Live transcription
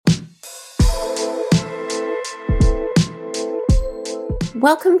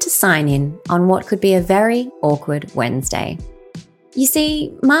Welcome to Sign In on what could be a very awkward Wednesday. You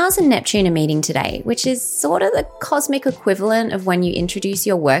see, Mars and Neptune are meeting today, which is sort of the cosmic equivalent of when you introduce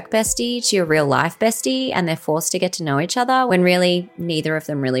your work bestie to your real life bestie and they're forced to get to know each other when really neither of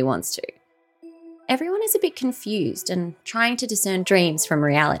them really wants to. Everyone is a bit confused and trying to discern dreams from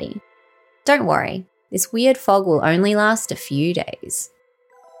reality. Don't worry, this weird fog will only last a few days.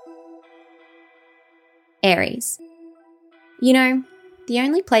 Aries. You know, the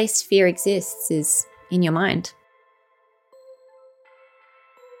only place fear exists is in your mind.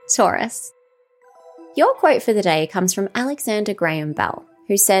 Taurus. Your quote for the day comes from Alexander Graham Bell,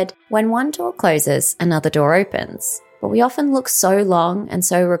 who said, "When one door closes, another door opens. But we often look so long and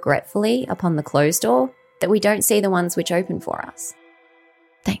so regretfully upon the closed door that we don't see the ones which open for us."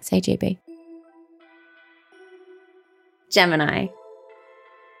 Thanks, AGB. Gemini.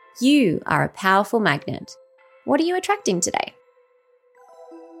 You are a powerful magnet. What are you attracting today?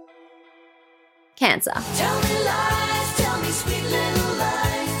 Cancer. Tell me lies, tell me sweet little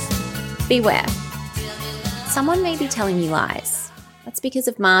lies. Beware. Someone may be telling you lies. That's because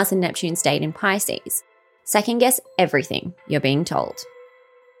of Mars and Neptune's state in Pisces. Second guess everything you're being told.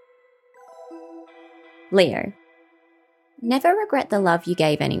 Leo. Never regret the love you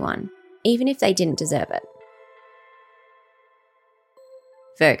gave anyone, even if they didn't deserve it.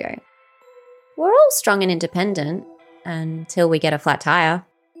 Virgo. We're all strong and independent until we get a flat tire.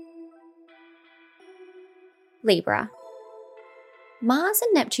 Libra. Mars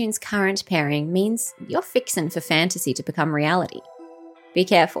and Neptune's current pairing means you're fixin' for fantasy to become reality. Be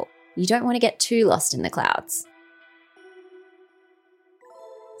careful, you don't want to get too lost in the clouds.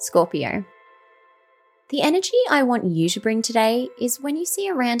 Scorpio. The energy I want you to bring today is when you see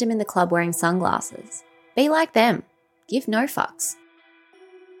a random in the club wearing sunglasses. Be like them. Give no fucks.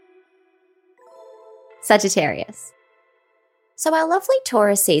 Sagittarius. So our lovely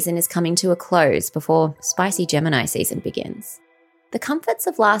Taurus season is coming to a close before spicy Gemini season begins. The comforts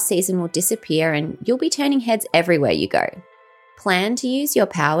of last season will disappear and you'll be turning heads everywhere you go. Plan to use your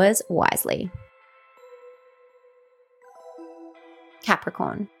powers wisely.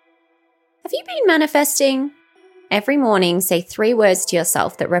 Capricorn. Have you been manifesting? Every morning, say 3 words to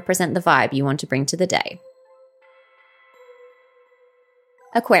yourself that represent the vibe you want to bring to the day.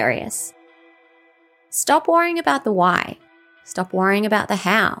 Aquarius. Stop worrying about the why. Stop worrying about the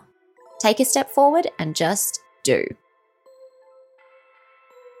how. Take a step forward and just do.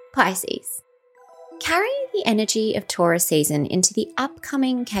 Pisces. Carry the energy of Taurus season into the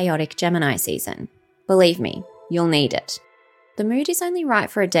upcoming chaotic Gemini season. Believe me, you'll need it. The mood is only right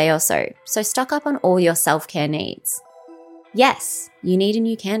for a day or so stock up on all your self-care needs. Yes, you need a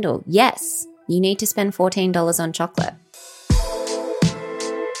new candle. Yes, you need to spend $14 on chocolate.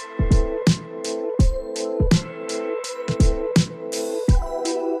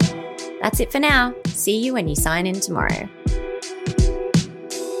 That's it for now. See you when you sign in tomorrow.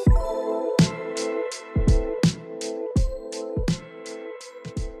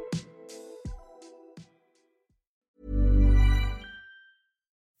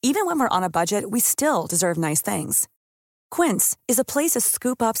 Even when we're on a budget, we still deserve nice things. Quince is a place to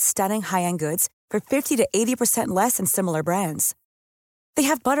scoop up stunning high-end goods for 50 to 80% less than similar brands. They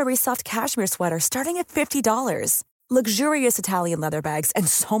have buttery soft cashmere sweaters starting at $50, luxurious Italian leather bags, and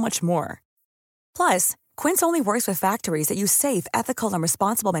so much more. Plus, Quince only works with factories that use safe, ethical, and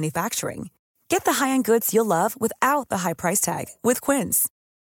responsible manufacturing. Get the high-end goods you'll love without the high price tag with Quince.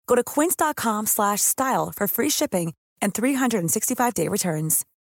 Go to quince.com/style for free shipping and 365-day returns.